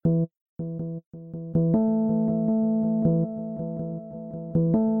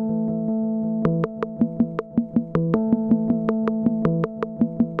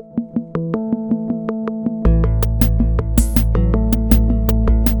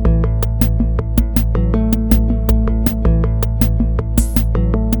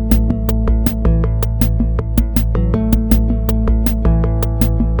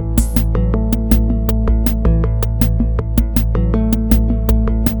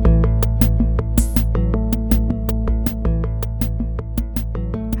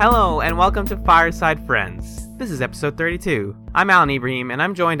Hello, and welcome to Fireside Friends. This is episode 32. I'm Alan Ibrahim, and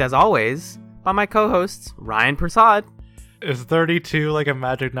I'm joined, as always, by my co-hosts, Ryan Prasad. Is 32 like a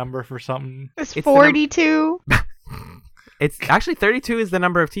magic number for something? It's 42. It's actually 32 is the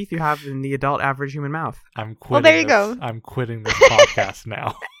number of teeth you have in the adult average human mouth. I'm quitting. Well, there you go. I'm quitting this podcast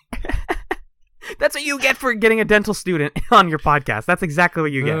now. That's what you get for getting a dental student on your podcast. That's exactly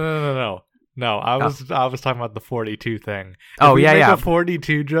what you get. No, I was talking about the 42 thing. Oh, if we yeah, make yeah. a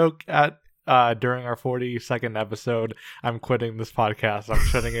 42 joke at during our 42nd episode, I'm quitting this podcast. I'm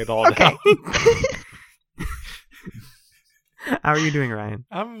shutting it all Okay. down. How are you doing, Ryan?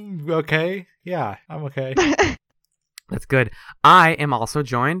 I'm okay. Yeah, I'm okay. That's good. I am also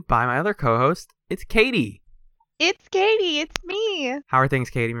joined by my other co-host. It's Katie. It's Katie. It's me. How are things,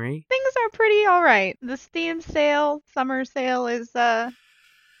 Katie Marie? Things are pretty all right. The Steam sale, summer sale is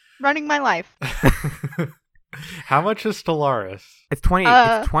running my life. How much is Stellaris? It's 20.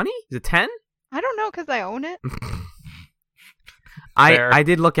 It's 20? Is it 10? I don't know because I own it. I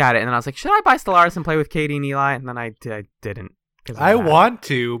did look at it, and then I was like, should I buy Stellaris and play with Katie and Eli? And then I didn't. I want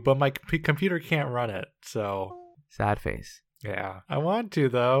to, but my computer can't run it, so... Sad face. Yeah, I want to,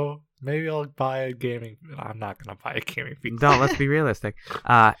 though. Maybe I'll buy a gaming... I'm not going to buy a gaming PC. No, let's be realistic.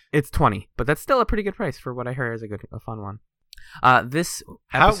 It's 20, but that's still a pretty good price for what I heard is a fun one. This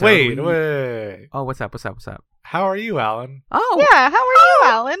episode... Wait. Oh, what's up? How are you, Alan? Oh! Yeah, how are you,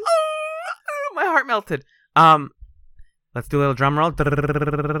 Alan? Oh, my heart melted. Let's do a little drum roll.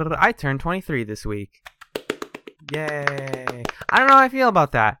 I turned 23 this week. Yay. I don't know how I feel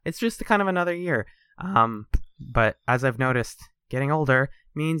about that. It's just kind of another year. But as I've noticed, getting older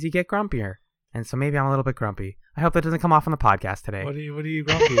means you get grumpier. And so maybe I'm a little bit grumpy. I hope that doesn't come off on the podcast today. What are you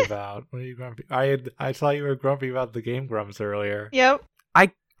grumpy about? What are you grumpy? I saw you were grumpy about the Game Grumps earlier. Yep.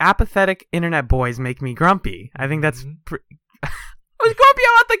 Apathetic internet boys make me grumpy. I think that's... I was grumpy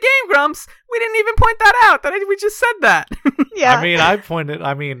about the Game Grumps. We didn't even point that out. We just said that. Yeah. I didn't have to point it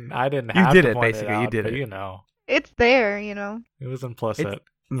out, You did it. You know. It's there, you know. It was implicit.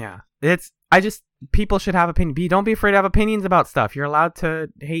 People should have opinions. Don't be afraid to have opinions about stuff. You're allowed to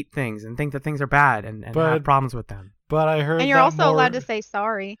hate things and think that things are bad and have problems with them. But I heard And you're also allowed to say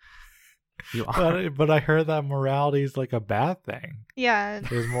sorry. You are. But I heard that morality is like a bad thing. Yeah.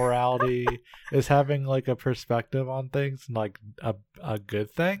 Is morality is having like a perspective on things like a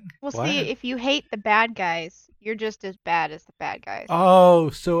good thing? Well, What? see, if you hate the bad guys, you're just as bad as the bad guys. Oh,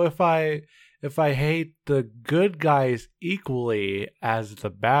 so if I hate the good guys equally as the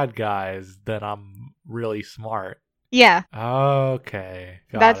bad guys, then I'm really smart. Yeah. Okay.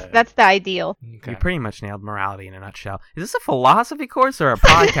 Got it. That's the ideal. Okay. You pretty much nailed morality in a nutshell. Is this a philosophy course or a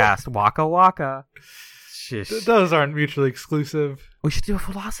podcast? Waka waka. Shish. Those aren't mutually exclusive. We should do a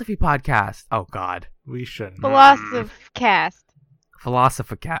philosophy podcast. Oh, God. We shouldn't. Philosophcast.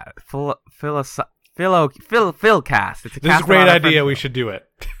 Philosophy-cast. Philcast. It's a This cast is a great about our idea. friends. We should do it.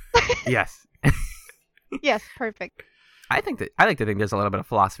 Yes. Yes, perfect. I like to think there's a little bit of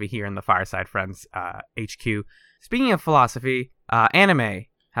philosophy here in the Fireside Friends HQ. Speaking of philosophy, anime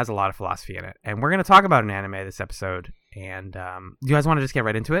has a lot of philosophy in it, and we're going to talk about an anime this episode. And do you guys want to just get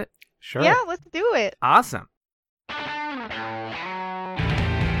right into it? Sure. Yeah, let's do it. Awesome.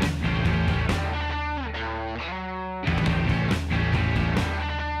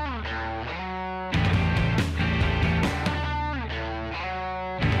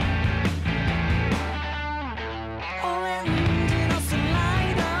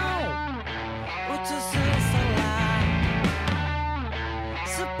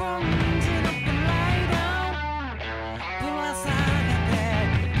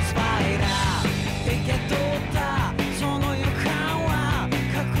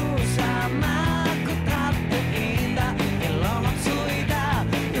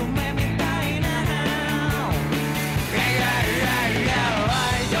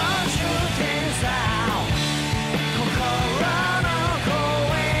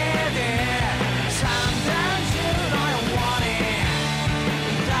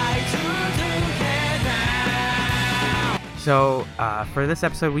 So, for this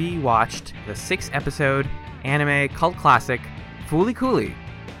episode, we watched the 6-episode anime cult classic, Fooly Cooly.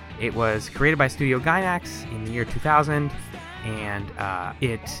 It was created by Studio Gainax in the year 2000, and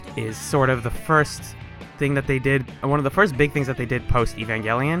it is sort of the first thing that they did, one of the first big things that they did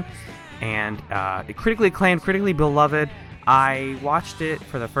post-Evangelion, and it critically acclaimed, critically beloved. I watched it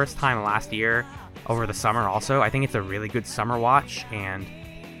for the first time last year over the summer also. I think it's a really good summer watch, and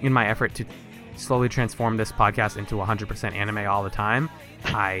in my effort to slowly transform this podcast into 100% anime all the time,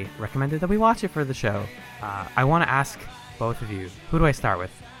 I recommended that we watch it for the show. I want to ask both of you. Who do I start with?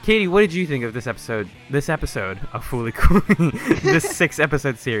 Katie, what did you think of this episode of Fooly Cooly? This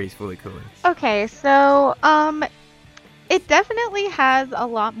 6-episode series, Fooly Cooly. Okay, so it definitely has a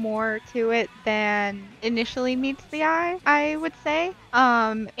lot more to it than initially meets the eye, I would say.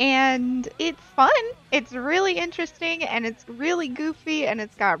 And it's fun. It's really interesting, and it's really goofy, and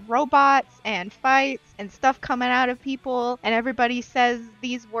it's got robots and fights and stuff coming out of people, and everybody says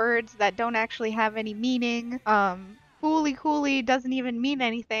these words that don't actually have any meaning. Fooly Cooly doesn't even mean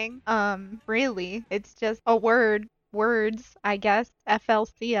anything. Really. It's just a words, I guess,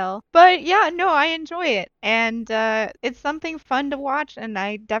 FLCL. But yeah, no, I enjoy it. And it's something fun to watch, and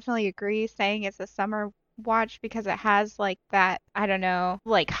I definitely agree saying it's a summer watch because it has like that, I don't know,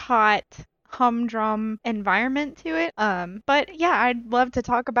 like hot humdrum environment to it. But yeah, I'd love to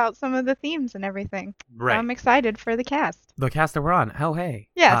talk about some of the themes and everything. Right. So I'm excited for the cast. The cast that we're on. Oh, hey.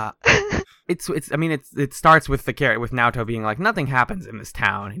 Yes. It starts with with Naoto being like, nothing happens in this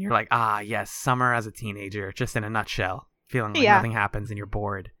town, and you're like, yes, summer as a teenager, just in a nutshell, feeling like nothing happens and you're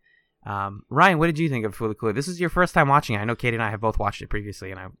bored. Ryan, what did you think of Fooly Cooly? This is your first time watching it. I know Katie and I have both watched it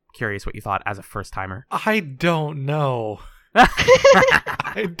previously, and I'm curious what you thought as a first timer. I don't know.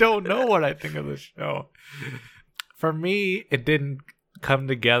 I don't know what I think of the show. For me, it didn't come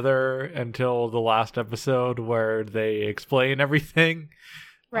together until the last episode where they explain everything.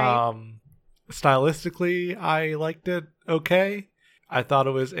 Right. Stylistically, I liked it okay. I thought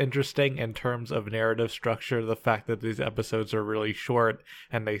it was interesting in terms of narrative structure, the fact that these episodes are really short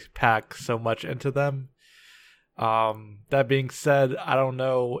and they pack so much into them. That being said, I don't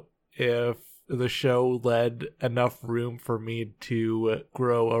know if the show led enough room for me to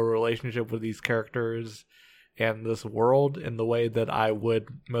grow a relationship with these characters and this world in the way that I would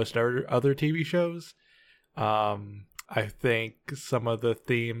most other TV shows. I think some of the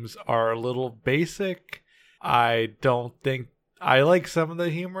themes are a little basic. I don't think I like some of the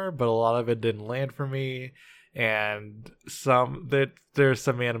humor, but a lot of it didn't land for me. And there's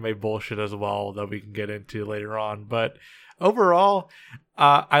some anime bullshit as well that we can get into later on. But overall,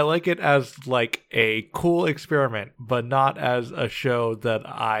 I like it as like a cool experiment, but not as a show that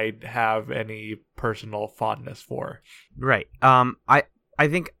I have any personal fondness for. Right. I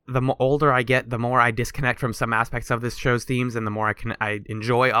think the older I get, the more I disconnect from some aspects of this show's themes, and the more I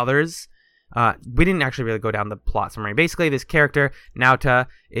enjoy others. We didn't actually really go down the plot summary. Basically, this character, Naota,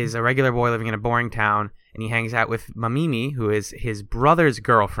 is a regular boy living in a boring town, and he hangs out with Mamimi, who is his brother's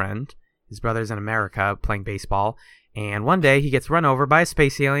girlfriend. His brother's in America playing baseball, and one day he gets run over by a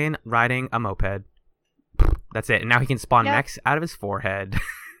space alien riding a moped. That's it. And now he can spawn mechs out of his forehead.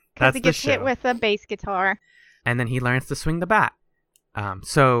 Because he gets hit with a bass guitar. And then he learns to swing the bat.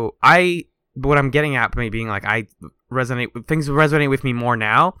 What I'm getting at by being like, things resonate with me more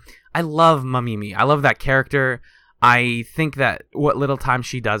now. I love Mamimi. I love that character. I think that what little time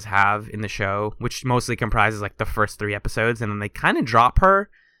she does have in the show, which mostly comprises like the first 3 episodes, and then they kind of drop her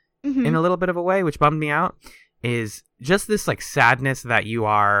in a little bit of a way, which bummed me out, is just this like sadness that you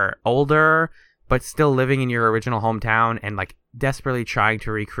are older, but still living in your original hometown and like desperately trying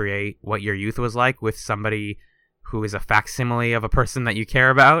to recreate what your youth was like with somebody who is a facsimile of a person that you care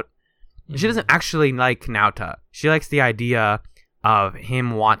about. She doesn't actually like Naota. She likes the idea of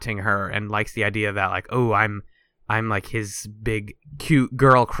him wanting her, and likes the idea that like, oh, I'm like his big cute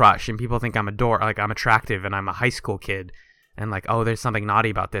girl crush, and people think I'm attractive, and I'm a high school kid, and like, oh, there's something naughty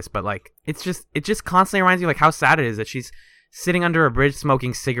about this. But like, it just constantly reminds you like how sad it is that she's sitting under a bridge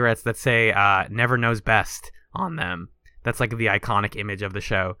smoking cigarettes that say "Never Knows Best" on them. That's like the iconic image of the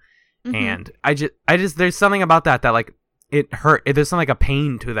show. And I just there's something about that like it hurt. There's something like a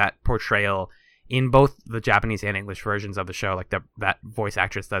pain to that portrayal in both the Japanese and English versions of the show. Like that voice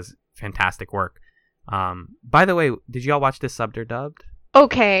actress does fantastic work. By the way, did y'all watch this subbed or dubbed?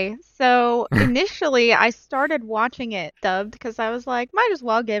 Okay, so initially I started watching it dubbed because I was like, might as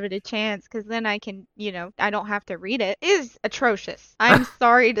well give it a chance because then I can, I don't have to read it. It is atrocious. I'm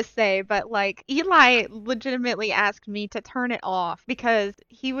sorry to say, but like Eli legitimately asked me to turn it off because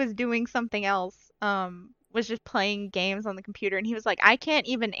he was doing something else, was just playing games on the computer, and he was like, I can't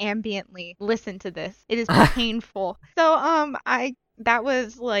even ambiently listen to this. It is painful. So that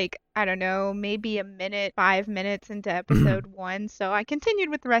was like, I don't know, maybe 5 minutes into episode 1. So I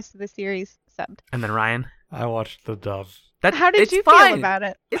continued with the rest of the series subbed. And then Ryan? I watched the dub. How did you feel about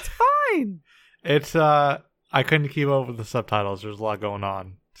it? It's fine. It's, I couldn't keep up with the subtitles. There's a lot going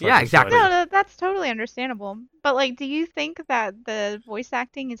on. So yeah, exactly. No, that's totally understandable. But like, do you think that the voice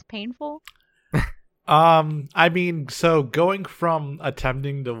acting is painful? I mean, so going from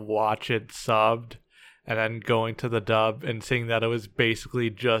attempting to watch it subbed and then going to the dub and seeing that it was basically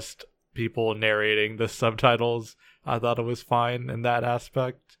just people narrating the subtitles. I thought it was fine in that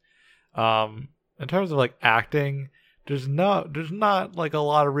aspect. In terms of like acting, there's not like a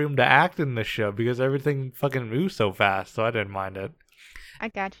lot of room to act in this show because everything fucking moves so fast, so I didn't mind it. I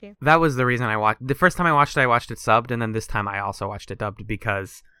got you. That was the reason I watched. The first time I watched it subbed, and then this time I also watched it dubbed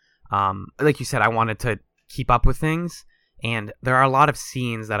because, like you said, I wanted to keep up with things. And there are a lot of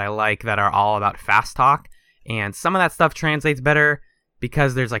scenes that I like that are all about fast talk, and some of that stuff translates better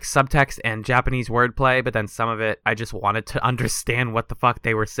because there's like subtext and Japanese wordplay, but then some of it I just wanted to understand what the fuck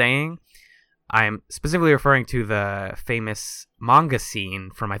they were saying. I'm specifically referring to the famous manga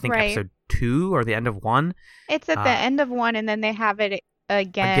scene from I think episode 2 or the end of 1. It's at the end of 1, and then they have it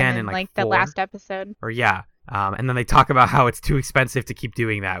again in like the 4, last episode. Or and then they talk about how it's too expensive to keep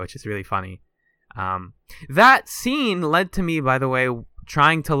doing that, which is really funny. That scene led to me, by the way,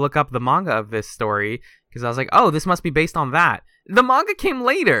 trying to look up the manga of this story because I was like, oh, this must be based on that. The manga came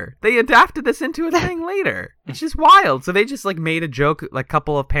later. They adapted this into a thing later. It's just wild. So they just like made a joke, like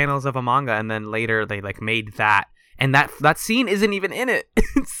couple of panels of a manga, and then later they like made that, and that scene isn't even in it.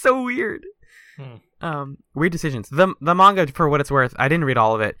 It's so weird. Weird decisions. The manga, for what it's worth, I didn't read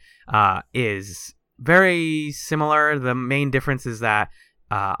all of it. Is very similar. The main difference is that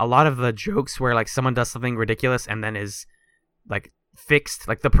a lot of the jokes where like someone does something ridiculous and then is like fixed,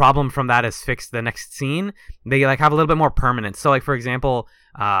 like the problem from that is fixed the next scene, they like have a little bit more permanence. So like for example,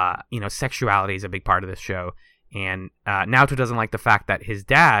 sexuality is a big part of this show, and Naoto doesn't like the fact that his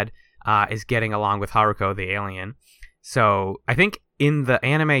dad is getting along with Haruko the alien. So I think in the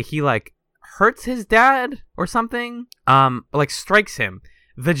anime he like hurts his dad or something, like strikes him.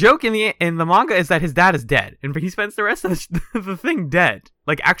 The joke in the manga is that his dad is dead, and he spends the rest of the thing dead,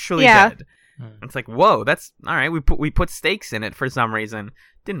 like actually dead. It's like, whoa, that's all right. We put stakes in it for some reason.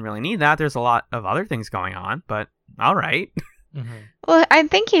 Didn't really need that. There's a lot of other things going on, but all right. Mm-hmm. Well, I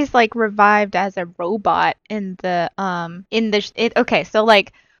think he's like revived as a robot in the okay, so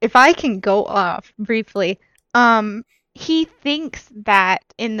like if I can go off briefly, he thinks that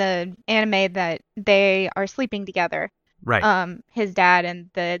in the anime that they are sleeping together. Right. His dad and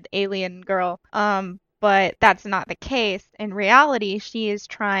the alien girl. But that's not the case. In reality, she is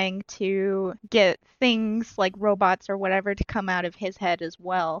trying to get things like robots or whatever to come out of his head as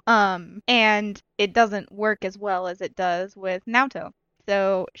well. And it doesn't work as well as it does with Naoto.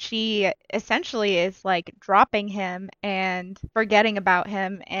 So she essentially is like dropping him and forgetting about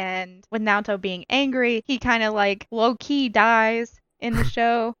him. And with Naoto being angry, he kind of like low-key dies in the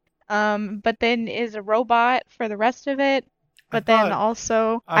show. But then is a robot for the rest of it. But then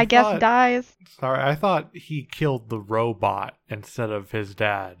also, I guess, dies. Sorry, I thought he killed the robot instead of his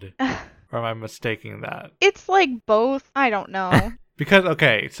dad. Or am I mistaking that? It's like both. I don't know. Because,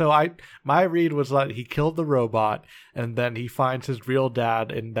 okay, so my read was that he killed the robot, and then he finds his real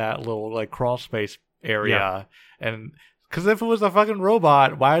dad in that little, like, crawl space area. Yeah. And, because if it was a fucking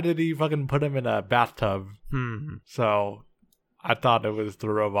robot, why did he fucking put him in a bathtub? So, I thought it was the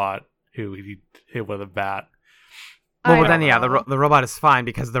robot who he hit with a bat. Well, but then, the robot is fine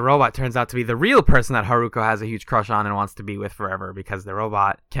because the robot turns out to be the real person that Haruko has a huge crush on and wants to be with forever, because the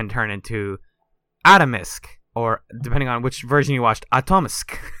robot can turn into Atomisk, or depending on which version you watched,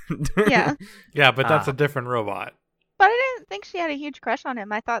 Atomisk. Yeah. Yeah, but that's a different robot. But I didn't think she had a huge crush on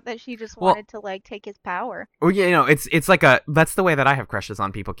him. I thought that she just wanted to, like, take his power. Well, yeah, it's like that's the way that I have crushes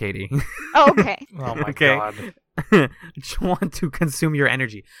on people, Katie. Oh, okay. Oh, my God. I just want to consume your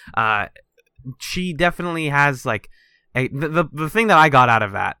energy. She definitely has, like, the thing that I got out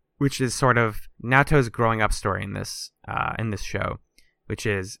of that, which is sort of Naoto's growing up story in this show, which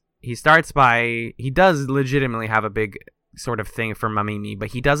is he does legitimately have a big sort of thing for Mamimi, but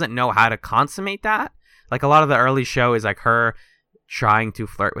he doesn't know how to consummate that. Like a lot of the early show is like her trying to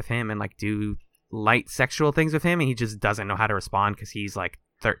flirt with him and like do light sexual things with him, and he just doesn't know how to respond because he's like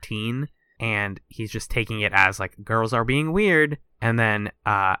 13 and he's just taking it as like girls are being weird, and then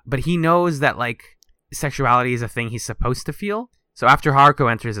but he knows that like sexuality is a thing he's supposed to feel. So after Haruko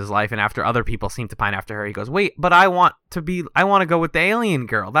enters his life and after other people seem to pine after her, he goes, wait, but I want to go with the alien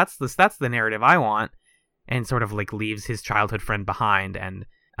girl. That's the narrative I want. And sort of like leaves his childhood friend behind and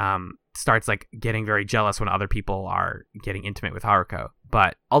starts like getting very jealous when other people are getting intimate with Haruko.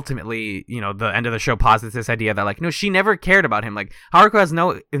 But ultimately, the end of the show posits this idea that like, no, she never cared about him. Like Haruko has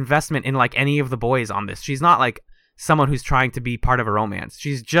no investment in like any of the boys on this. She's not like someone who's trying to be part of a romance.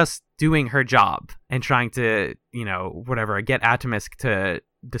 She's just doing her job and trying to, get Atomisk to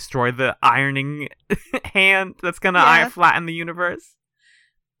destroy the ironing hand that's gonna flatten the universe.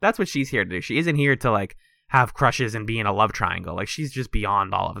 That's what she's here to do. She isn't here to like have crushes and be in a love triangle. Like, she's just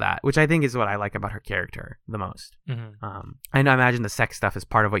beyond all of that, which I think is what I like about her character the most. And I imagine the sex stuff is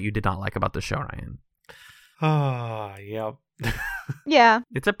part of what you did not like about the show, Ryan. Ah, yep. Yeah,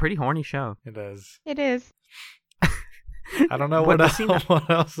 It's a pretty horny show. It is. it is. I don't know But what the scene what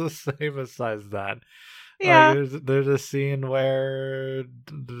else to say besides that. Yeah. There's a scene where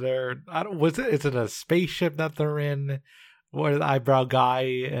is it a spaceship that they're in? Where the eyebrow guy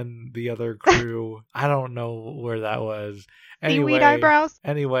and the other crew, I don't know where that was. Seaweed eyebrows.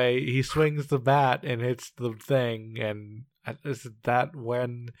 Anyway, he swings the bat and hits the thing, and is that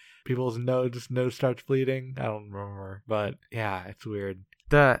when people's nose starts bleeding? I don't remember, but yeah, it's weird.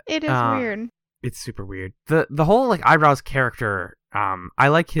 It is weird. It's super weird. The whole like eyebrows character. I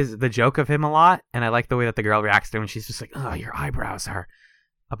like the joke of him a lot, and I like the way that the girl reacts to him. She's just like, "Oh, your eyebrows are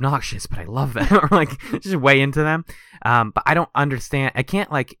obnoxious, but I love them," or like just way into them. But I don't understand. I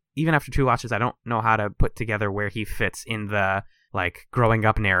can't, like, even after 2 watches, I don't know how to put together where he fits in the like growing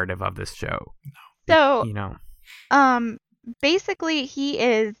up narrative of this show. So, you know, basically he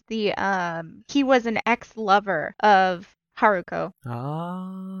is he was an ex-lover of Haruko.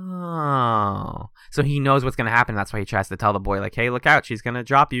 Oh, so he knows what's gonna happen. That's why he tries to tell the boy, like, "Hey, look out! She's gonna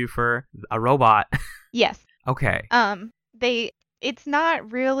drop you for a robot." Yes. Okay. It's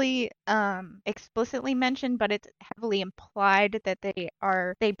not really explicitly mentioned, but it's heavily implied that they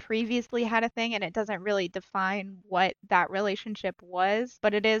previously had a thing, and it doesn't really define what that relationship was,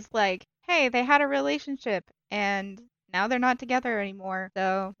 but it is like, hey, they had a relationship and now they're not together anymore.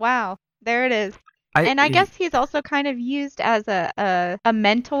 So, wow, there it is. I guess he's also kind of used as a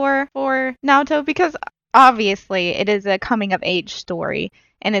mentor for Naoto, because obviously it is a coming of age story,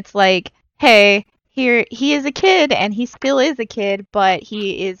 and it's like, hey, here he is a kid, and he still is a kid, but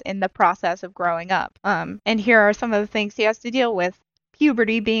he is in the process of growing up. And here are some of the things he has to deal with,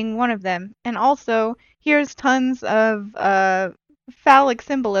 puberty being one of them. And also, here's tons of phallic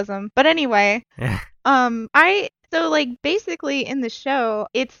symbolism. But anyway, So, like, basically in the show,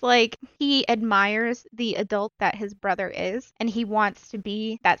 it's like he admires the adult that his brother is, and he wants to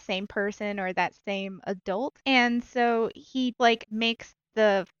be that same person or that same adult. And so he, like, makes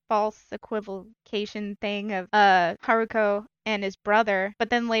the false equivocation thing of Haruko and his brother, but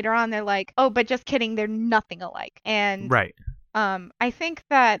then later on they're like, oh, but just kidding, they're nothing alike. And right. I think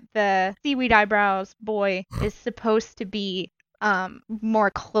that the seaweed eyebrows boy is supposed to be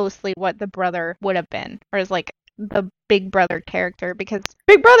more closely what the brother would have been, or is like the big brother character, because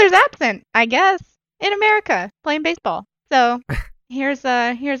Big Brother's absent, I guess, in America playing baseball. So here's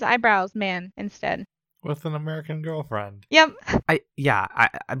eyebrows man instead. With an American girlfriend. Yep.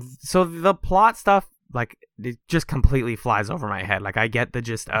 So the plot stuff, like, it just completely flies over my head. Like, I get the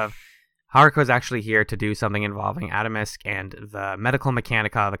gist of Haruko's actually here to do something involving Atomisk and the Medical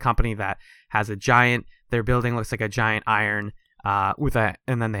Mechanica, the company that has their building looks like a giant iron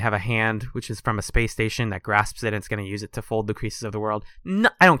and then they have a hand, which is from a space station that grasps it, and it's going to use it to fold the creases of the world. No,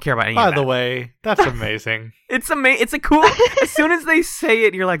 I don't care about any of that. By the way, that's amazing. It's amazing. It's a cool. As soon as they say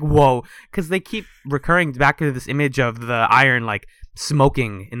it, you're like, whoa, because they keep recurring back to this image of the iron, like,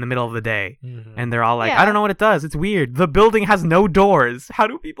 smoking in the middle of the day, and they're all like, I don't know what it does. It's weird. The building has no doors. How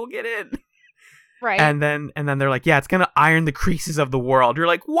do people get in? Right. And then they're like, yeah, it's going to iron the creases of the world. You're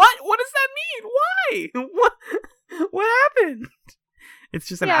like, what? What does that mean? Why? What happened? It's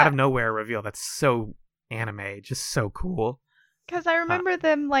just an out of nowhere reveal that's so anime, just so cool. Because I remember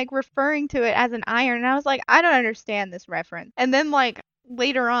them, like, referring to it as an iron, and I was like, I don't understand this reference. And then, like,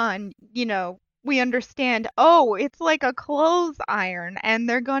 later on, you know, we understand, oh, it's like a clothes iron, and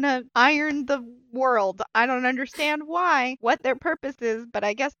they're gonna iron the world. I don't understand what their purpose is, but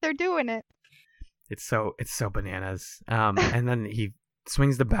I guess they're doing it. It's so bananas. And then he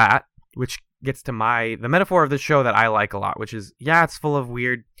swings the bat, which gets to the metaphor of the show that I like a lot, which is, it's full of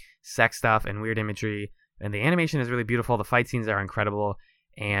weird sex stuff and weird imagery, and the animation is really beautiful. The fight scenes are incredible,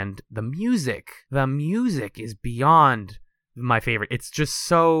 and the music is beyond my favorite. It's just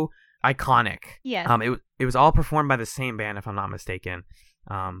so iconic. Yeah. It was all performed by the same band, if I'm not mistaken,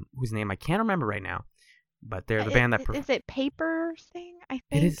 whose name I can't remember right now, but they're the band that is it Paper Sing? I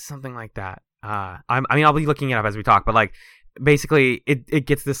think it is something like that. I'll be looking it up as we talk, but like, basically it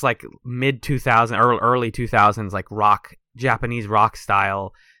gets this like mid 2000s or early 2000s like Japanese rock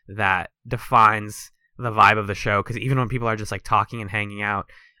style that defines the vibe of the show, because even when people are just like talking and hanging out,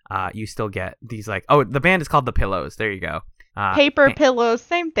 you still get these like, the band is called The Pillows. There you go. Pillows,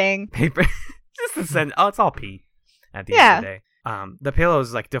 same thing. Paper just the send. It's all P at the end of the day. The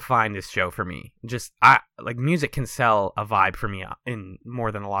Pillows like define this show for me. Just music can sell a vibe for me in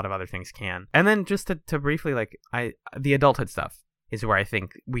more than a lot of other things can. And then just to briefly the adulthood stuff is where I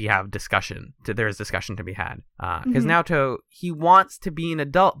think we have discussion. There's discussion to be had. Because Naoto, he wants to be an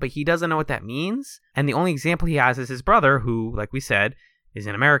adult, but he doesn't know what that means. And the only example he has is his brother, who, like we said, is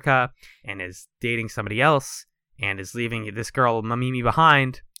in America and is dating somebody else and is leaving this girl Mamimi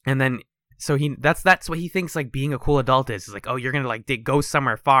behind. And then so that's what he thinks like being a cool adult is. It's like, oh, you're gonna like go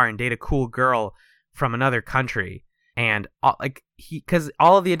somewhere far and date a cool girl from another country. And because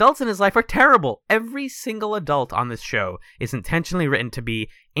all of the adults in his life are terrible. Every single adult on this show is intentionally written to be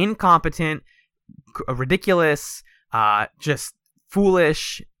incompetent, ridiculous, just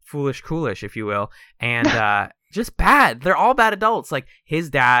foolish, coolish, if you will, and just bad. They're all bad adults. Like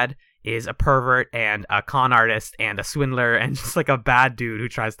his dad is a pervert and a con artist and a swindler and just like a bad dude who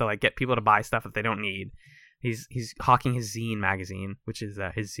tries to like get people to buy stuff that they don't need. He's hawking his zine magazine, which is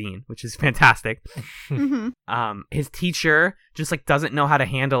which is fantastic. His teacher just like doesn't know how to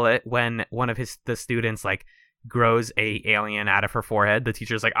handle it when one of the students like grows a alien out of her forehead. The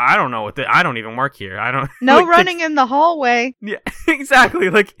teacher's like, I don't know I don't even work here. I don't. No like, running in the hallway. Yeah,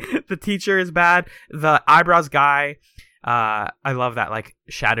 exactly. Like the teacher is bad. The eyebrows guy. I love that like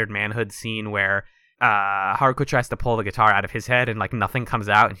shattered manhood scene where Haruko tries to pull the guitar out of his head and like nothing comes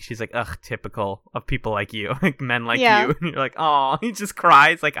out, and she's like, ugh, typical of people like you, like men like you. And you're like, oh, he just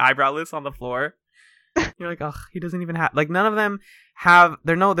cries like eyebrowless on the floor. You're like, ugh, he doesn't even have, like, none of them have,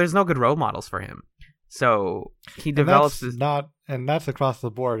 there's no good role models for him. So he develops and that's across the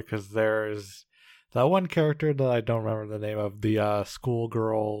board, because there's that one character that I don't remember the name of, the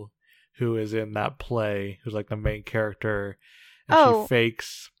schoolgirl who is in that play, who's like the main character, and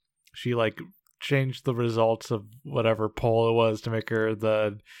she like changed the results of whatever poll it was to make her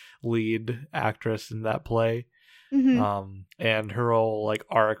the lead actress in that play. And her whole like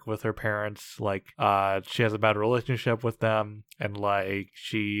arc with her parents, like she has a bad relationship with them, and like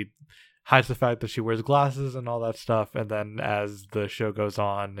she hides the fact that she wears glasses and all that stuff, and then as the show goes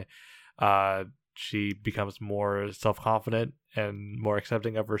on, she becomes more self-confident and more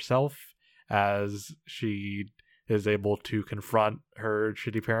accepting of herself as she is able to confront her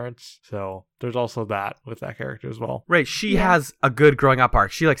shitty parents. So there's also that with that character as well. Right, she has a good growing up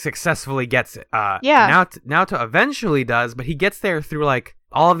arc. She like successfully gets it. Naoto eventually does, but he gets there through like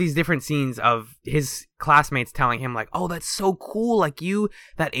all of these different scenes of his classmates telling him like, oh, that's so cool, like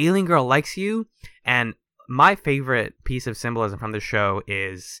that alien girl likes you. And my favorite piece of symbolism from the show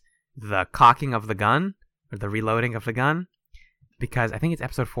is the cocking of the gun, or the reloading of the gun. Because I think it's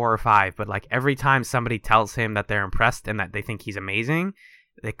episode 4 or 5, but like every time somebody tells him that they're impressed and that they think he's amazing,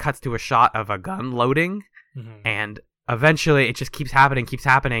 it cuts to a shot of a gun loading, and eventually it just keeps happening,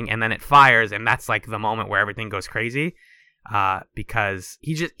 and then it fires, and that's like the moment where everything goes crazy. Because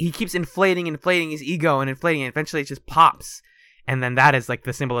he keeps inflating his ego and inflating it. Eventually it just pops, and then that is like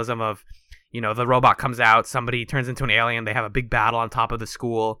the symbolism of, you know, the robot comes out, somebody turns into an alien, they have a big battle on top of the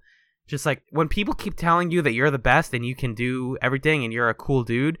school. Just like when people keep telling you that you're the best and you can do everything and you're a cool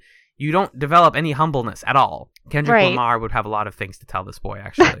dude, you don't develop any humbleness at all. Kendrick Lamar would have a lot of things to tell this boy,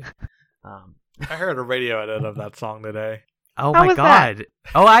 actually. I heard a radio edit of that song today. Oh my god! That?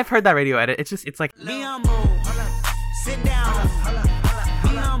 Oh, I've heard that radio edit. It's like. Be humble, sit down. Be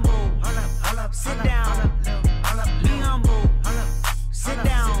humble, sit down. Be humble, sit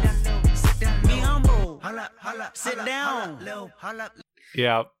down. Be humble, sit down.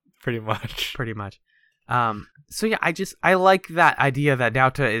 Yeah. Pretty much. So yeah, I like that idea that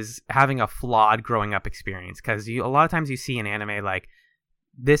Naoto is having a flawed growing up experience, because a lot of times you see in anime like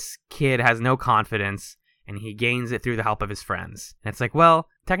this kid has no confidence and he gains it through the help of his friends. And it's like, well,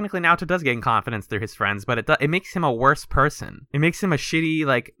 technically Naoto does gain confidence through his friends, but it makes him a worse person. It makes him a shitty,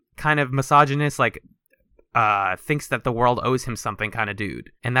 like kind of misogynist, like thinks that the world owes him something kind of dude.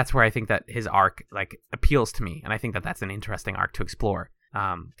 And that's where I think that his arc like appeals to me, and I think that that's an interesting arc to explore.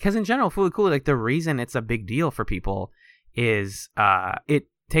 Because in general, Fooly Cooly, like the reason it's a big deal for people is it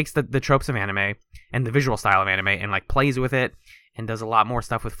takes the tropes of anime and the visual style of anime and like plays with it and does a lot more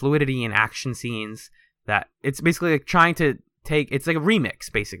stuff with fluidity and action scenes. That it's basically like trying to it's like a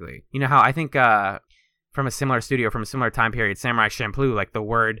remix, basically. You know how I think from a similar studio, from a similar time period, Samurai Champloo, like the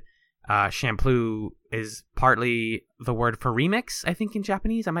word Champloo is partly the word for remix, I think, in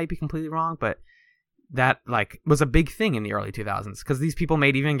Japanese. I might be completely wrong, but that like was a big thing in the early 2000s, because these people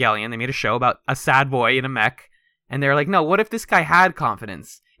made Evangelion. They made a show about a sad boy in a mech, and they're like, no, what if this guy had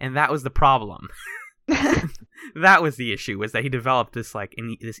confidence? And that was the problem. That was the issue, was that he developed this like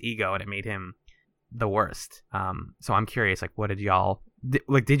this ego, and it made him the worst. So I'm curious, like, what did y'all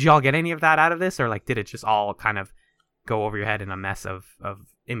get any of that out of this, or like did it just all kind of go over your head in a mess of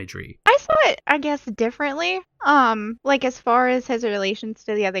imagery? I saw it, I guess, differently. Like as far as his relations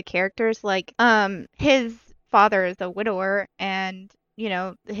to the other characters, like his father is a widower, and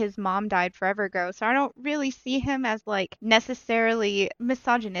his mom died forever ago. So I don't really see him as like necessarily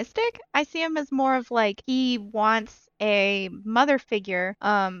misogynistic. I see him as more of like he wants a mother figure,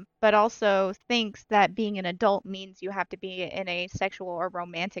 but also thinks that being an adult means you have to be in a sexual or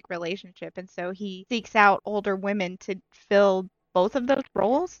romantic relationship. And so he seeks out older women to fill both of those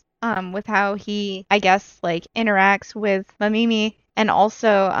roles, with how he, I guess, like interacts with Mamimi and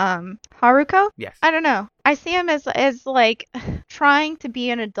also Haruko. Yes. I don't know. I see him as like trying to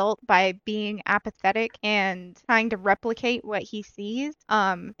be an adult by being apathetic and trying to replicate what he sees,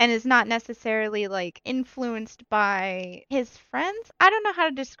 and is not necessarily like influenced by his friends. I don't know how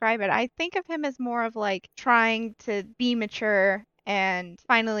to describe it. I think of him as more of like trying to be mature, and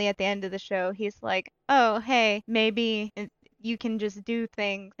finally at the end of the show he's like, oh hey, maybe you can just do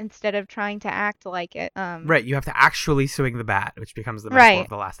things instead of trying to act like it. Right, you have to actually swing the bat, which becomes the metaphor Right. of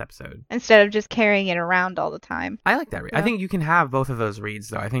the last episode. Instead of just carrying it around all the time. I like that read. I Yeah. think you can have both of those reads,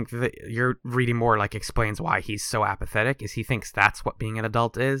 though. I think that your reading more like explains why he's so apathetic, is he thinks that's what being an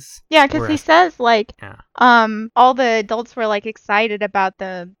adult is. Yeah, because he Whereas- says like, Yeah. all the adults were like excited about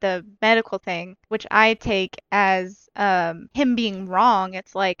the medical thing, which I take as him being wrong.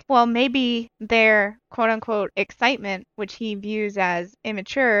 It's like, well, maybe their quote unquote excitement, which he views as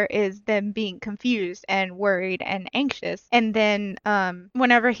immature, is them being confused and worried and anxious. And then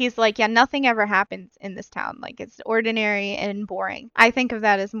whenever he's like, yeah, nothing ever happens in this town, like it's ordinary and boring, I think of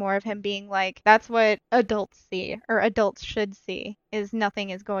that as more of him being like, that's what adults see, or adults should see, is nothing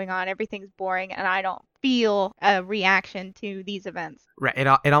is going on, everything's boring, and I don't feel a reaction to these events. Right.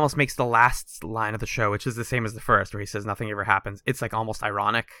 It almost makes the last line of the show, which is the same as the first, where he says nothing ever happens. It's like almost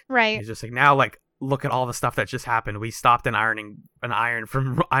ironic. Right. He's just like, now like look at all the stuff that just happened. We stopped an iron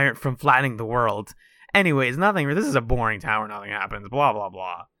from flattening the world. Anyways, nothing. This is a boring town where nothing happens. Blah blah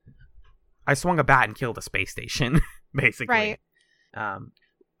blah. I swung a bat and killed a space station, basically.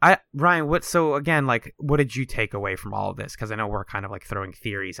 Right. Ryan, what did you take away from all of this? Because I know we're kind of like throwing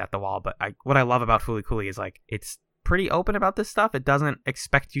theories at the wall, but what I love about Fooly Cooly is like it's pretty open about this stuff. It doesn't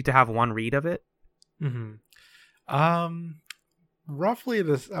expect you to have one read of it. Mm-hmm. Roughly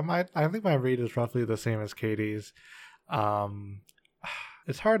this. I think my read is roughly the same as Katie's.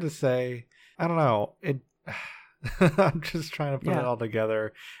 It's hard to say. I don't know. I'm just trying to put it all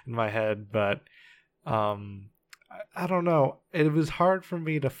together in my head, but I don't know. It was hard for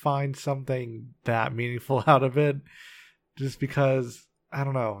me to find something that meaningful out of it, just because I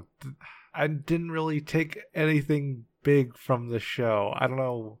don't know. I didn't really take anything big from the show. I don't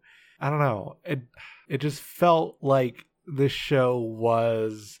know. It just felt like this show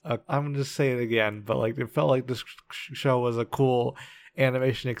was I'm gonna just say it again, but like it felt like this show was a cool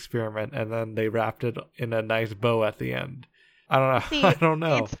animation experiment, and then they wrapped it in a nice bow at the end. I don't know. See, I don't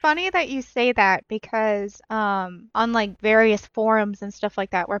know. It's funny that you say that, because on like various forums and stuff like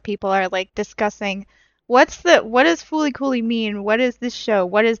that, where people are like discussing what does Fooly Cooly mean? What is this show?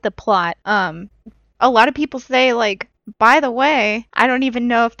 What is the plot? A lot of people say like, by the way, I don't even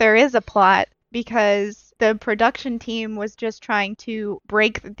know if there is a plot, because the production team was just trying to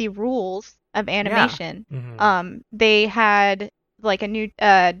break the rules of animation. Mm-hmm. They had like a new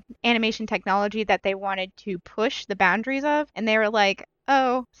animation technology that they wanted to push the boundaries of, and they were like,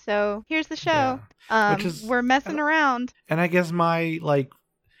 oh, so here's the show. Which is- We're messing around. And I guess I'm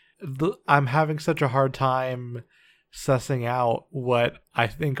having such a hard time sussing out what I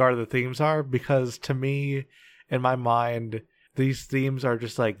think are the themes are, because to me, in my mind, these themes are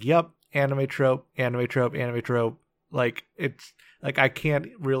just like, yep, anime trope, anime trope, anime trope. Like, it's like I can't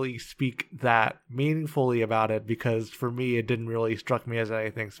really speak that meaningfully about it, because for me it didn't really struck me as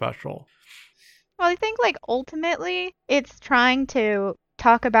anything special. Well, I think like ultimately it's trying to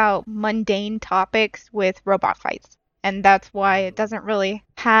talk about mundane topics with robot fights. And that's why it doesn't really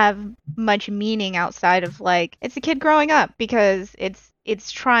have much meaning outside of like, it's a kid growing up, because it's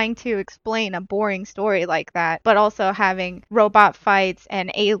trying to explain a boring story like that, but also having robot fights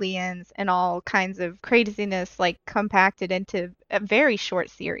and aliens and all kinds of craziness like compacted into a very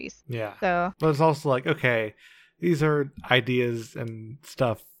short series. Yeah. So But it's also like, okay, these are ideas and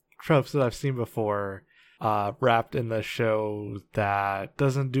stuff, tropes that I've seen before, wrapped in the show that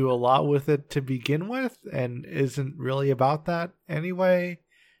doesn't do a lot with it to begin with, and isn't really about that anyway.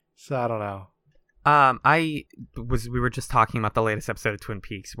 So I don't know. We were just talking about the latest episode of Twin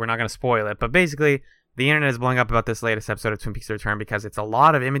Peaks. We're not going to spoil it, but basically the internet is blowing up about this latest episode of Twin Peaks: The Return because it's a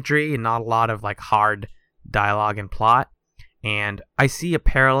lot of imagery and not a lot of like hard dialogue and plot. And I see a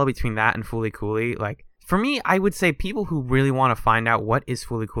parallel between that and Fooly Cooly. Like, for me, I would say people who really want to find out what is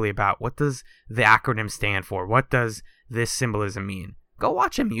Fooly Cooly about, what does the acronym stand for, what does this symbolism mean, go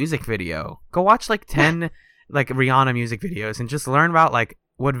watch a music video. Go watch like 10 like Rihanna music videos and just learn about like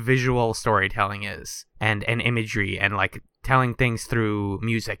what visual storytelling is and imagery and like telling things through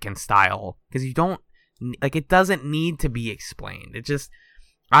music and style, because you don't like, it doesn't need to be explained. It just,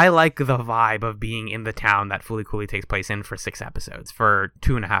 I like the vibe of being in the town that Fooly Cooly takes place in for 6 episodes, for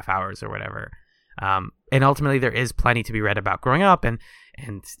 2.5 hours or whatever. And ultimately there is plenty to be read about growing up and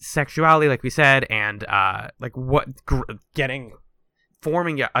sexuality, like we said, and like what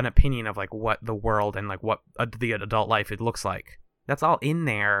forming an opinion of like what the world and like what the adult life it looks like. That's all in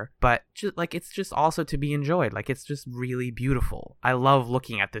there, but just like, it's just also to be enjoyed. Like, it's just really beautiful. I love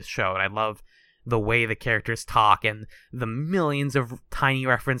looking at this show, and I love the way the characters talk and the millions of tiny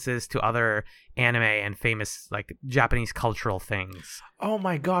references to other anime and famous like Japanese cultural things. Oh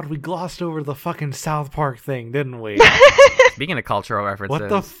my god, we glossed over the fucking South Park thing, didn't we? Speaking of cultural references, What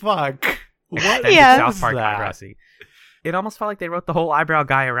the fuck? What Yeah. South is Park that? eyebrow-y. It almost felt like they wrote the whole eyebrow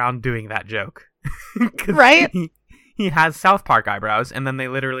guy around doing that joke. 'Cause Right? He has South Park eyebrows, and then they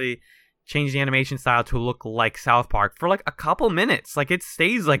literally changed the animation style to look like South Park for like a couple minutes. Like, it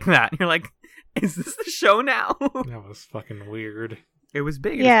stays like that. You're like, is this the show now? That was fucking weird. It was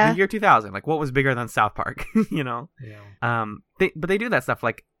big. Yeah. It was the year 2000. Like, what was bigger than South Park? You know? Yeah. But they do that stuff.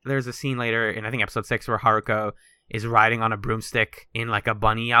 Like, there's a scene later in, I think, episode 6 where Haruko is riding on a broomstick in like a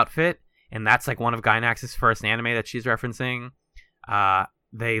bunny outfit, and that's like one of Gainax's first anime that she's referencing.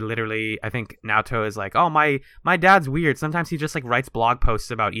 They literally, I think Naoto is like, oh, my dad's weird. Sometimes he just like writes blog posts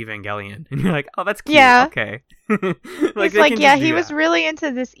about Evangelion, and you're like, oh, that's cute. Yeah. Okay. It's they like, can yeah, just do he was that. really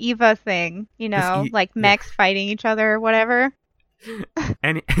into this Eva thing, you know, like yeah. mechs fighting each other or whatever.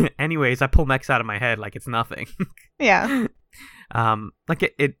 Anyways, I pull mechs out of my head like it's nothing. Yeah.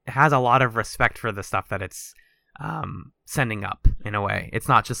 Like it has a lot of respect for the stuff that it's sending up in a way. It's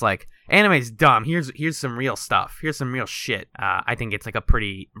not just like, anime's dumb, here's some real stuff, here's some real shit. I think it's like a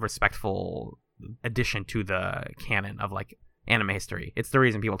pretty respectful addition to the canon of like anime history. It's the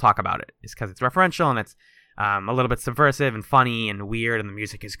reason people talk about it, is because it's referential and it's a little bit subversive and funny and weird, and the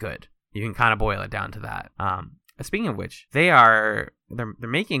music is good. You can kind of boil it down to that. Speaking of which, they're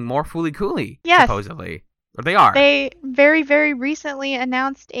making more Fooly Cooly, Yes. supposedly. Or they are. They very, very recently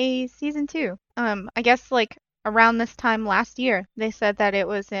announced a season 2. I guess like around this time last year, they said that it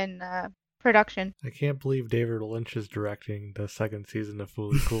was in production. I can't believe David Lynch is directing the second season of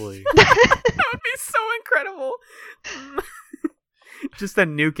Fooly Cooly. That would be so incredible. Just a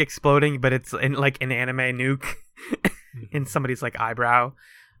nuke exploding, but it's in like an anime nuke in somebody's like eyebrow.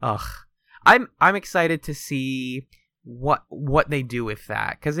 Ugh. I'm excited to see what they do with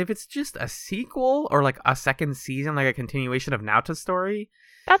that, because if it's just a sequel or like a second season, like a continuation of Naoto's story,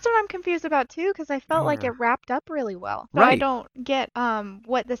 That's what I'm confused about too, because I felt like Yeah. it wrapped up really well. So I Right. don't get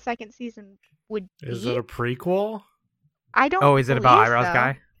what the second season would Is be. it a prequel? I don't. oh, is it about believe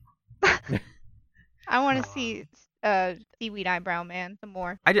eyebrows so. guy? I want to see Seaweed Eyebrow Man some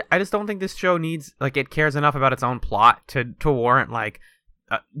more. I just don't think this show needs, like, it cares enough about its own plot to warrant like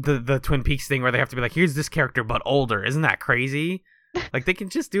the Twin Peaks thing where they have to be like, here's this character but older. Isn't that crazy? Like, they can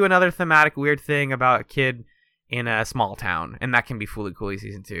just do another thematic weird thing about a kid in a small town, and that can be Fooly Cooly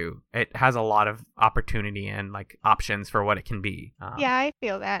season 2. It has a lot of opportunity and like options for what it can be. Yeah, I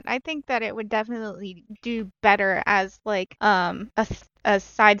feel that. I think that it would definitely do better as like a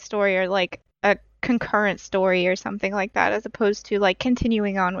side story or like a concurrent story or something like that, as opposed to like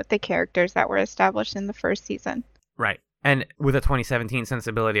continuing on with the characters that were established in the first season. Right. And with a 2017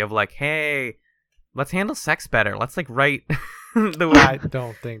 sensibility of like, hey, let's handle sex better. Let's like write the way I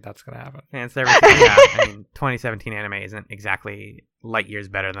don't think that's gonna happen. and everything. Yeah, I mean, 2017 anime isn't exactly light years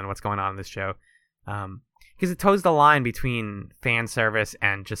better than what's going on in this show, because it toes the line between fan service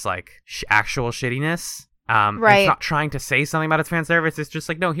and just like actual shittiness. Right. It's not trying to say something about its fan service. It's just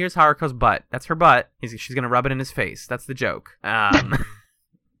like, no, here's Haruko's butt. That's her butt. She's gonna rub it in his face. That's the joke.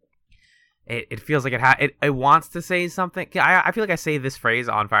 It feels like it wants to say something. I feel like I say this phrase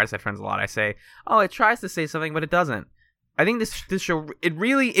on Fireside Friends a lot. I say, oh, it tries to say something, but it doesn't. I think this show,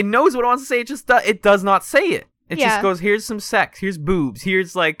 it knows what it wants to say. It does not say it. It Yeah. just goes, here's some sex, here's boobs,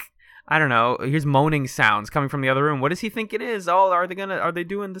 here's like, I don't know, here's moaning sounds coming from the other room. What does he think it is? Oh, are they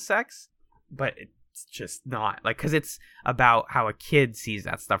doing the sex? But it's just not, like, because it's about how a kid sees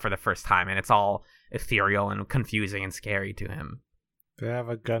that stuff for the first time, and it's all ethereal and confusing and scary to him. They have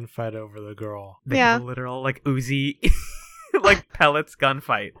a gunfight over the girl. They Yeah. have a literal like Uzi like pellets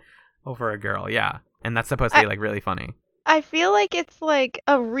gunfight over a girl, yeah. And that's supposed to be like really funny. I feel like it's like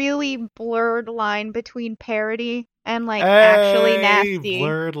a really blurred line between parody and like actually Hey, nasty.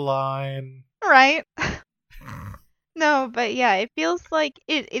 blurred line. Right? No, but yeah, it feels like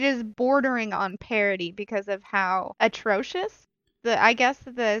it is bordering on parody because of how atrocious I guess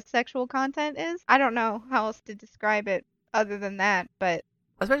the sexual content is. I don't know how else to describe it other than that, but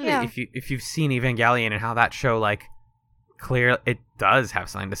Especially yeah. if you've seen Evangelion and how that show like clear it does have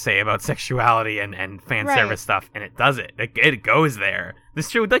something to say about sexuality and fan Right. service stuff, and it does it. It goes there. This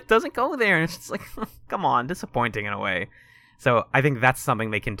show like doesn't go there, and it's just like come on, disappointing in a way. So I think that's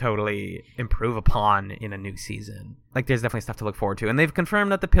something they can totally improve upon in a new season. Like there's definitely stuff to look forward to, and they've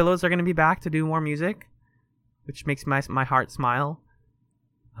confirmed that the Pillows are going to be back to do more music, which makes my heart smile.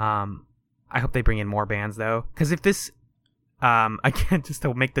 I hope they bring in more bands though, because if this again, just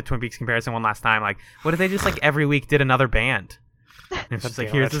to make the Twin Peaks comparison one last time, like, what if they just like every week did another band? And it's just like,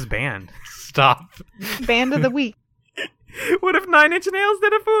 Damn here's it. this band. Stop. Band of the week. What if Nine Inch Nails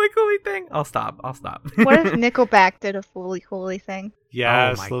did a Fooly Cooly thing? I'll stop. What if Nickelback did a Fooly Cooly thing?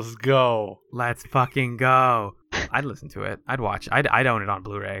 Yes, my- let's go. Let's fucking go. I'd listen to it. I'd watch. I'd own it on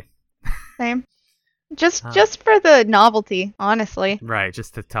Blu-ray. Same. Just for the novelty, honestly. Right,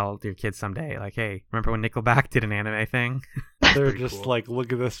 just to tell your kids someday, like, hey, remember when Nickelback did an anime thing? They're Pretty just cool. like,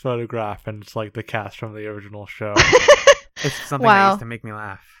 look at this photograph, and it's like the cast from the original show. It's something that Wow. used to make me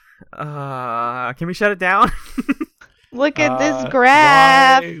laugh. Can we shut it down? Look at this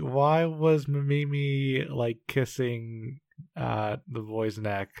graph. Why was Mimimi like kissing the boy's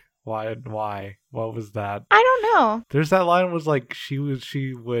neck? Why? What was that? I don't know. There's that line was like she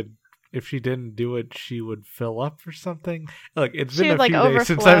would if she didn't do it, she would fill up or something. Like it's She been a would, like, few days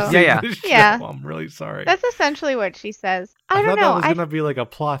since overflow. I've seen Yeah. this show. Yeah. I'm really sorry. That's essentially what she says. I don't thought know. that was gonna be like a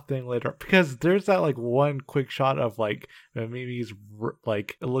plot thing later because there's that like one quick shot of like Mimi's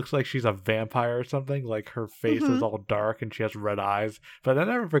like it looks like she's a vampire or something. Like her face is Mhm. all dark and she has red eyes, but that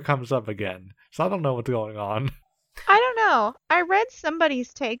never comes up again. So I don't know what's going on. I don't know. I read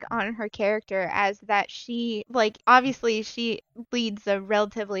somebody's take on her character as that she, like, obviously she leads a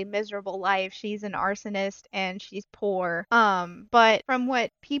relatively miserable life. She's an arsonist and she's poor. But from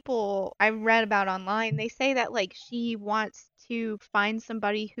what people I read about online, they say that, like, she wants to find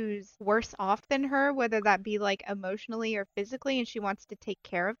somebody who's worse off than her, whether that be, like, emotionally or physically, and she wants to take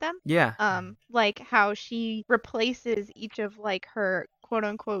care of them. Yeah. Like how she replaces each of, like, her quote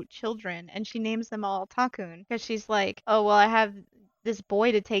unquote children and she names them all Takun because she's like, oh, well, I have this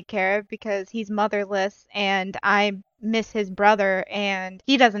boy to take care of because he's motherless and I miss his brother and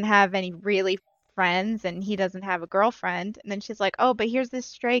he doesn't have any really friends and he doesn't have a girlfriend. And then she's like, oh, but here's this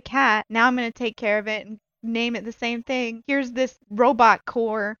stray cat. Now I'm going to take care of it and name it the same thing. Here's this robot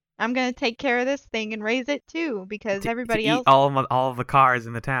core. I'm going to take care of this thing and raise it too because everybody to eat else. all of the cars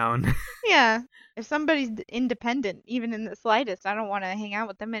in the town. Yeah. If somebody's independent, even in the slightest, I don't want to hang out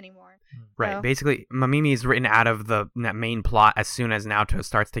with them anymore. Right. So- Basically, Mamimi is written out of the main plot as soon as Naoto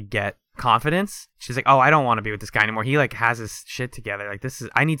starts to get confidence. She's like, oh, I don't want to be with this guy anymore. He like has his shit together. Like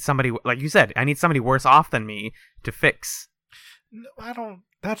I need somebody, like you said, I need somebody worse off than me to fix. No, I don't.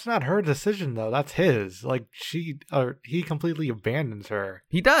 That's not her decision though. That's his. Like he completely abandons her.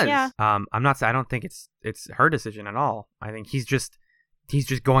 He does. Yeah. I'm not saying I don't think it's her decision at all. I think he's just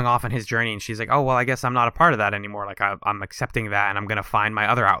going off on his journey, and she's like, oh well, I guess I'm not a part of that anymore. Like I'm accepting that, and I'm gonna find my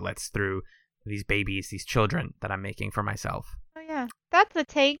other outlets through these babies, these children that I'm making for myself. Oh yeah, that's a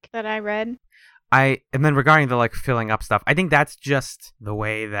take that I read. And then regarding the like filling up stuff, I think that's just the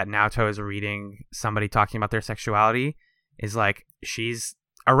way that Naoto is reading somebody talking about their sexuality is like she's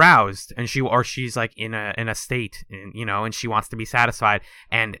aroused and she's like in a state, and she wants to be satisfied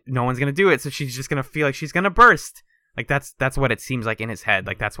and no one's gonna do it, so she's just gonna feel like she's gonna burst. Like that's what it seems like in his head.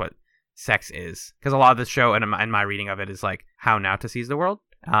 Like that's what sex is, because a lot of the show and my reading of it is like how Naoto sees the world.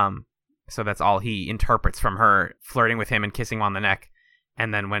 So that's all he interprets from her flirting with him and kissing him on the neck.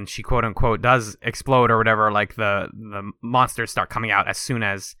 And then when she quote unquote does explode or whatever, like the monsters start coming out as soon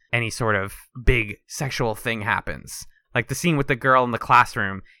as any sort of big sexual thing happens. Like the scene with the girl in the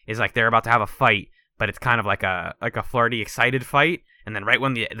classroom is like they're about to have a fight, but it's kind of like a flirty, excited fight. And then right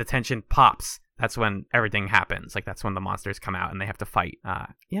when the tension pops, that's when everything happens. Like that's when the monsters come out and they have to fight.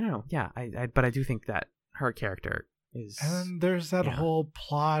 But I do think that her character is. And then there's that whole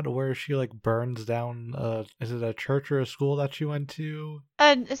plot where she like burns down. Is it a church or a school that she went to?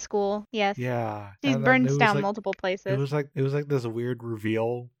 A school, yes. Yeah. She And then burns it was down like- multiple places. It was like this weird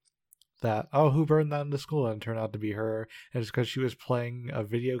reveal that who burned down the school, and it turned out to be her. And it's because she was playing a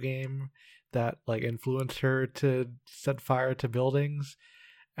video game that like influenced her to set fire to buildings.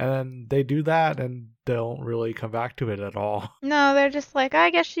 And then they do that and don't really come back to it at all. No, they're just like, I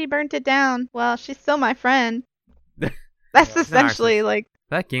guess she burnt it down. Well, she's still my friend. That's Yeah. essentially like,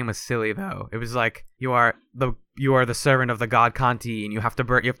 That game was silly though. It was like you are the servant of the god Kanti, and you have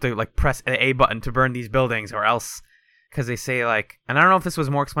to like press the A button to burn these buildings, or else because they say like, and I don't know if this was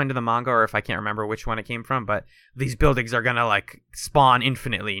more explained to the manga or if I can't remember which one it came from, but these buildings are gonna like spawn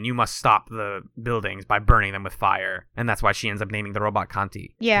infinitely, and you must stop the buildings by burning them with fire, and that's why she ends up naming the robot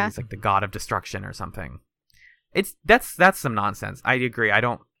Kanti. Yeah. He's like the god of destruction or something. That's some nonsense. I agree. I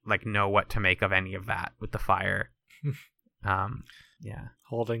don't like know what to make of any of that with the fire. Yeah.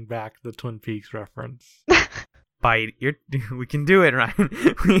 Holding back the Twin Peaks reference. We can do it, Ryan.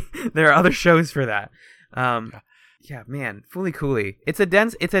 There are other shows for that. Yeah, man, Fooly Cooly. It's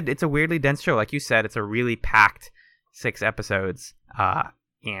a weirdly dense show. Like you said, it's a really packed 6 episodes.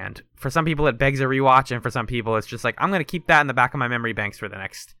 And for some people it begs a rewatch, and for some people it's just like, I'm gonna keep that in the back of my memory banks for the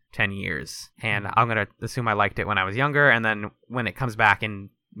next 10 years. And I'm gonna assume I liked it when I was younger, and then when it comes back in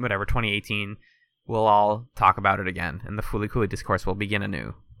whatever 2018, we'll all talk about it again, and the Fooly Cooly discourse will begin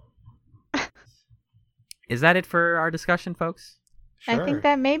anew. Is that it for our discussion, folks? I think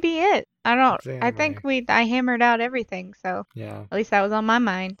that may be it. I Exactly. think I hammered out everything, so Yeah. at least that was on my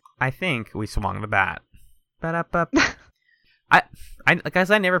mind. I think we swung the bat. Ba-da-ba. I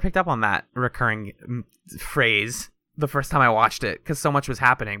never picked up on that recurring phrase the first time I watched it because so much was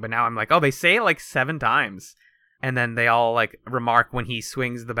happening. But now I'm like, oh, they say it like 7 times, and then they all like remark when he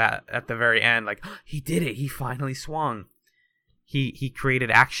swings the bat at the very end, like, oh, he did it. He finally swung. He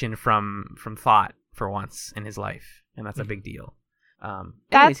created action from thought for once in his life, and that's a big deal.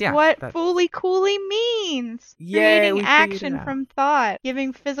 That's what Fooly Cooly means. Yeah, we Creating figured action it out. from thought,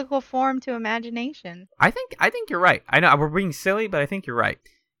 giving physical form to imagination. I think you're right. I know we're being silly, but I think you're right.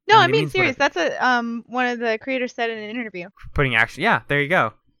 No, I I mean, it mean means serious. That's a one of the creators said in an interview. Putting action. Yeah, there you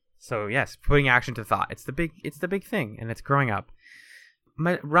go. So yes, putting action to thought. It's the big thing, and it's growing up.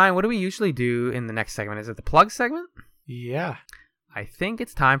 Ryan, what do we usually do in the next segment? Is it the plug segment? Yeah. I think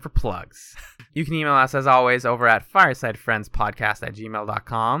it's time for plugs. You can email us, as always, over at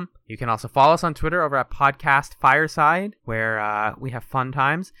firesidefriendspodcast@gmail.com. You can also follow us on Twitter over at Podcast Fireside, where we have fun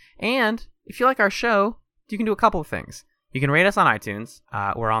times. And if you like our show, you can do a couple of things. You can rate us on iTunes.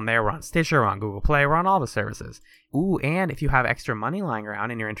 We're on there. We're on Stitcher. We're on Google Play. We're on all the services. Ooh, and if you have extra money lying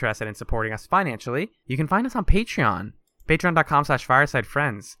around and you're interested in supporting us financially, you can find us on Patreon.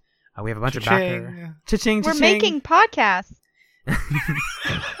 Patreon.com/firesidefriends. We have a bunch of backer. Cha-ching, We're cha-ching. making podcasts.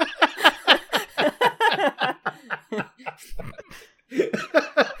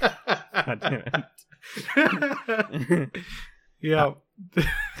 God damn it. Yeah.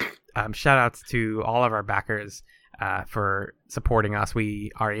 Shout outs to all of our backers for supporting us.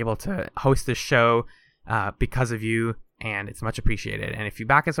 We are able to host this show because of you, and it's much appreciated. And if you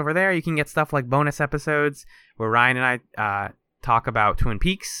back us over there, you can get stuff like bonus episodes where Ryan and I talk about Twin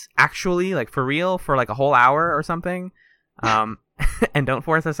Peaks, actually, like for real, for like a whole hour or something. And don't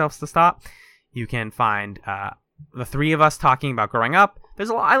force ourselves to stop. You can find the 3 of us talking about growing up. There's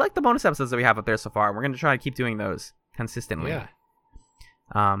a lot. I like the bonus episodes that we have up there so far. We're going to try to keep doing those consistently. Yeah.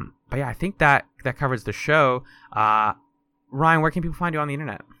 But yeah, I think that covers the show. Ryan, where can people find you on the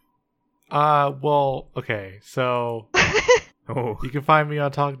internet? Well, okay, so Oh, you can find me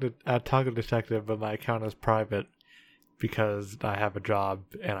on Talking Detective, but my account is private because I have a job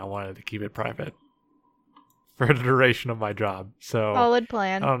and I wanted to keep it private for the duration of my job. So Solid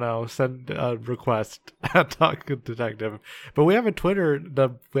plan. I don't know, send a request at Talking Detective. But we have a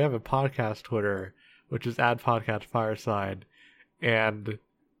we have a podcast Twitter, which is @PodcastFireside, and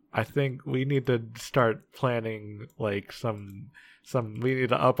I think we need to start planning like some we need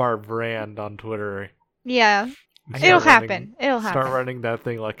to up our brand on Twitter. Yeah, Start it'll running- happen. It'll happen. Start running that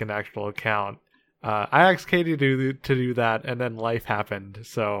thing like an actual account. I asked Katie to do that, and then life happened.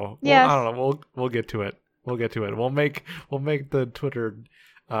 So Yes. I don't know. We'll get to it. We'll get to it. We'll make the Twitter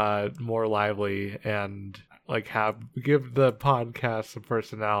more lively and like give the podcast some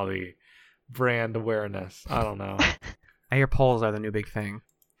personality, brand awareness. I don't know. I hear polls are the new big thing.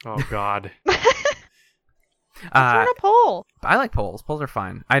 Oh God. Turn a poll. I like polls. Polls are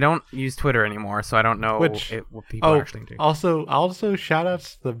fine. I don't use Twitter anymore, so I don't know what people are actually doing. Also shout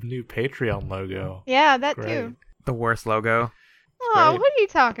outs to the new Patreon logo. Yeah, that Great. too. The worst logo. Oh, great. what are you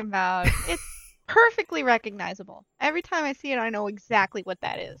talking about? It's perfectly recognizable. Every time I see it, I know exactly what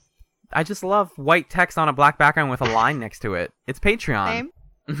that is. I just love white text on a black background with a line next to it. It's Patreon.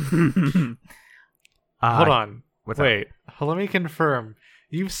 Same. Hold on. What's that? Wait. Let me confirm.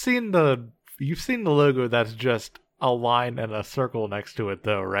 You've seen the logo that's just a line and a circle next to it,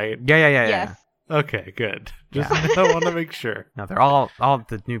 though, right? Yeah. Yes. Okay, good. Just I want to make sure. No, they're all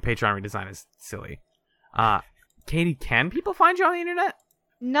the new Patreon redesign is silly. Katie, can people find you on the internet?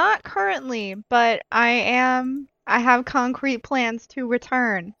 Not currently, but I have concrete plans to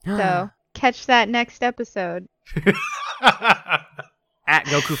return. So catch that next episode. At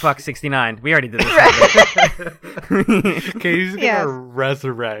GokuFuck69. We already did this. Katie's gonna Yes.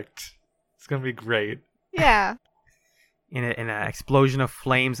 resurrect. It's gonna be great. Yeah. In an explosion of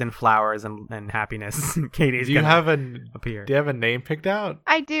flames and flowers and happiness, Katie's Do you gonna have a appear. Do you have a name picked out?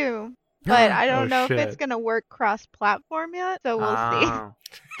 I do. But I don't Oh, know if it's shit. going to work cross-platform yet, so we'll see. Oh.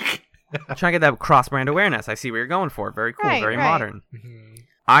 Trying to get that cross-brand awareness. I see what you're going for. Very cool. Right, very right. modern. Mhm.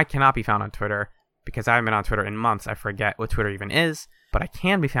 I cannot be found on Twitter because I haven't been on Twitter in months. I forget what Twitter even is, but I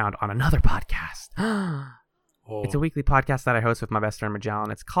can be found on another podcast. Oh. It's a weekly podcast that I host with my best friend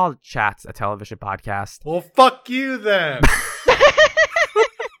Magellan. It's called Chats, a television podcast. Well, fuck you then. What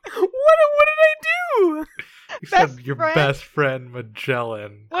did I do? You Best said your friend? best friend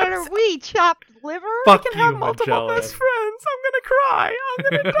Magellan. What are we, chopped liver? Fuck I can you, have multiple Magellan. best friends. I'm gonna cry. I'm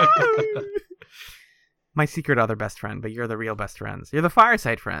gonna die. My secret other best friend, but you're the real best friends. You're the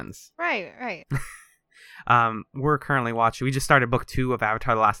fireside friends. Right, right. We're currently watching. We just started book 2 of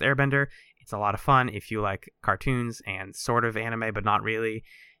Avatar: The Last Airbender. It's a lot of fun if you like cartoons and sort of anime, but not really,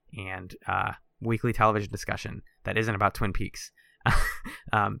 and weekly television discussion that isn't about Twin Peaks.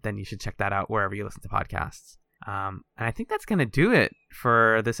 Then you should check that out wherever you listen to podcasts. And I think that's gonna do it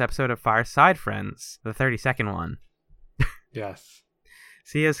for this episode of Fireside Friends, the 32nd one. Yes.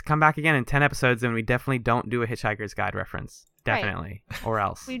 See us come back again in 10 episodes, and we definitely don't do a Hitchhiker's Guide reference. Right. Definitely. Or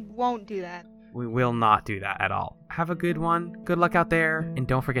else. We won't do that. We will not do that at all. Have a good one. Good luck out there. And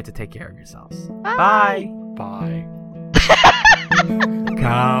don't forget to take care of yourselves. Bye. Bye.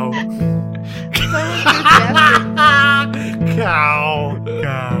 Cow. So enthusiastic. Cow.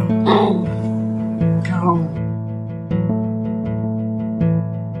 Go.